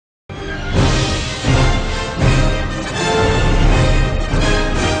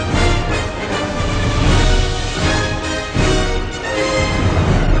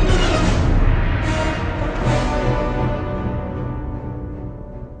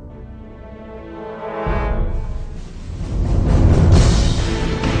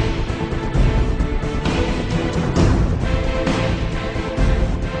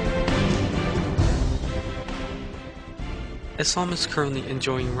Islam is currently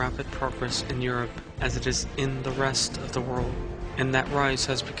enjoying rapid progress in Europe as it is in the rest of the world, and that rise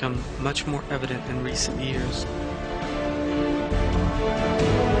has become much more evident in recent years.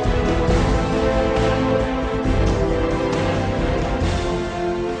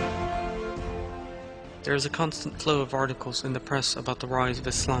 There is a constant flow of articles in the press about the rise of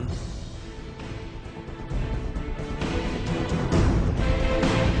Islam.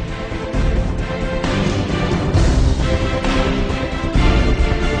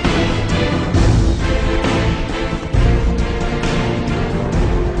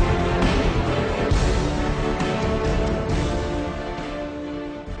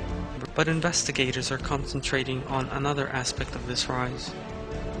 But investigators are concentrating on another aspect of this rise.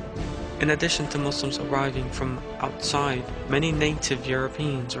 In addition to Muslims arriving from outside, many native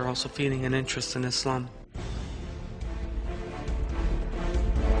Europeans are also feeling an interest in Islam.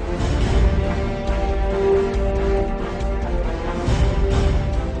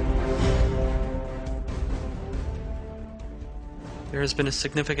 There has been a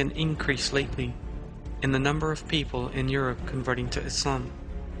significant increase lately in the number of people in Europe converting to Islam.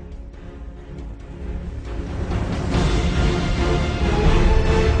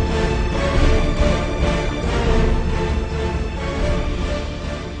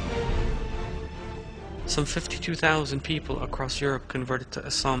 Some 52,000 people across Europe converted to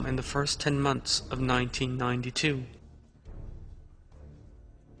Islam in the first 10 months of 1992.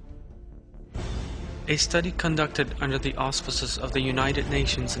 A study conducted under the auspices of the United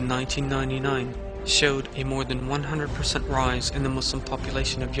Nations in 1999 showed a more than 100% rise in the Muslim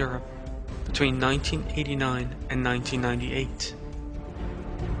population of Europe between 1989 and 1998.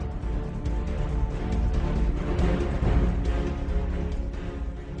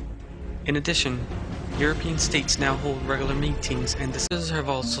 In addition, European states now hold regular meetings, and discussants have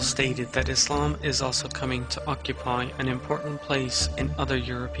also stated that Islam is also coming to occupy an important place in other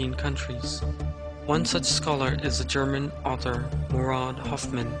European countries. One such scholar is the German author Murad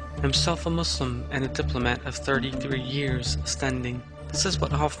Hoffmann, himself a Muslim and a diplomat of 33 years standing. This is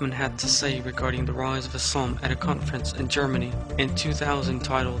what Hoffmann had to say regarding the rise of Islam at a conference in Germany in 2000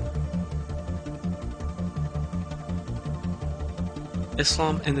 titled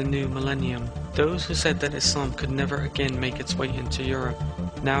Islam in the New Millennium. Those who said that Islam could never again make its way into Europe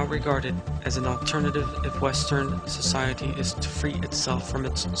now regard it as an alternative if Western society is to free itself from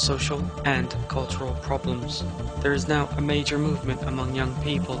its social and cultural problems. There is now a major movement among young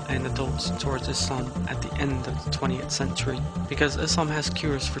people and adults towards Islam at the end of the 20th century, because Islam has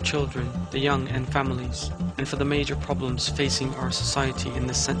cures for children, the young and families, and for the major problems facing our society in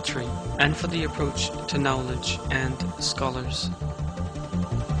this century, and for the approach to knowledge and scholars.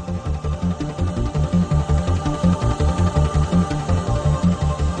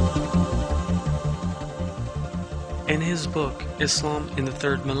 In his book, Islam in the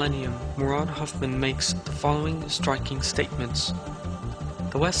Third Millennium, Murad Hoffmann makes the following striking statements.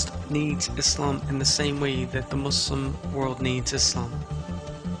 The West needs Islam in the same way that the Muslim world needs Islam.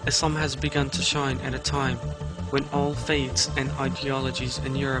 Islam has begun to shine at a time when all faiths and ideologies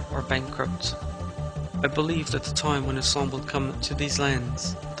in Europe are bankrupt. I believe that the time when Islam will come to these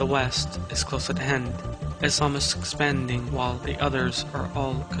lands, the West, is close at hand. Islam is expanding while the others are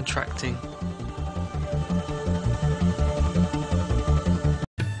all contracting.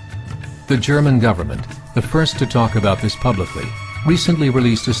 The German government, the first to talk about this publicly, recently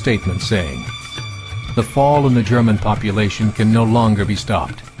released a statement saying, "The fall in the German population can no longer be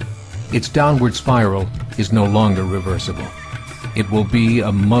stopped. Its downward spiral is no longer reversible. It will be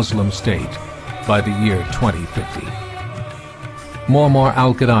a Muslim state by the year 2050. Muammar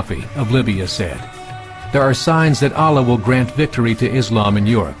al-Gaddafi of Libya said, "There are signs that Allah will grant victory to Islam in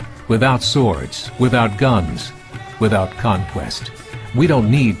Europe without swords, without guns, without conquest. We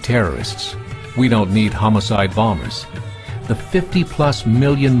don't need terrorists. We don't need homicide bombers. The 50+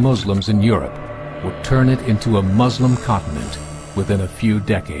 million Muslims in Europe will turn it into a Muslim continent within a few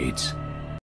decades."